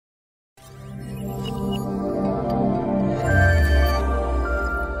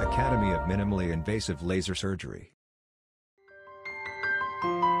minimally invasive laser surgery.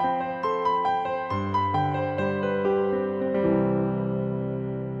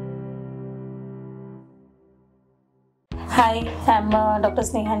 Hi, I'm Dr.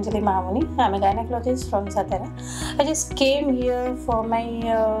 Snehanjali Mahamuni. I'm a gynecologist from Satara. I just came here for my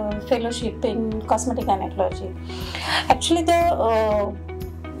fellowship in cosmetic gynecology. Actually, the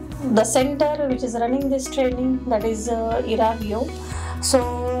center which is running this training, that is Iravio,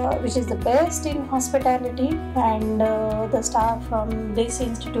 which is the best in hospitality, and the staff from this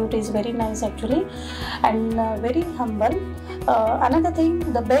institute is very nice actually, and very humble. Another thing,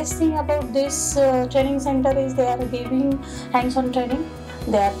 the best thing about this training center is they are giving hands-on training.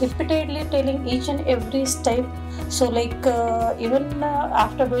 They are repeatedly telling each and every step. So even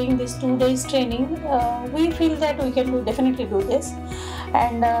after doing this 2 days training, we feel that we can definitely do this,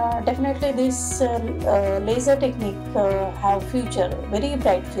 and definitely this laser technique have future, very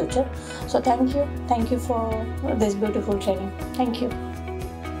bright future. So thank you for this beautiful training. Thank you.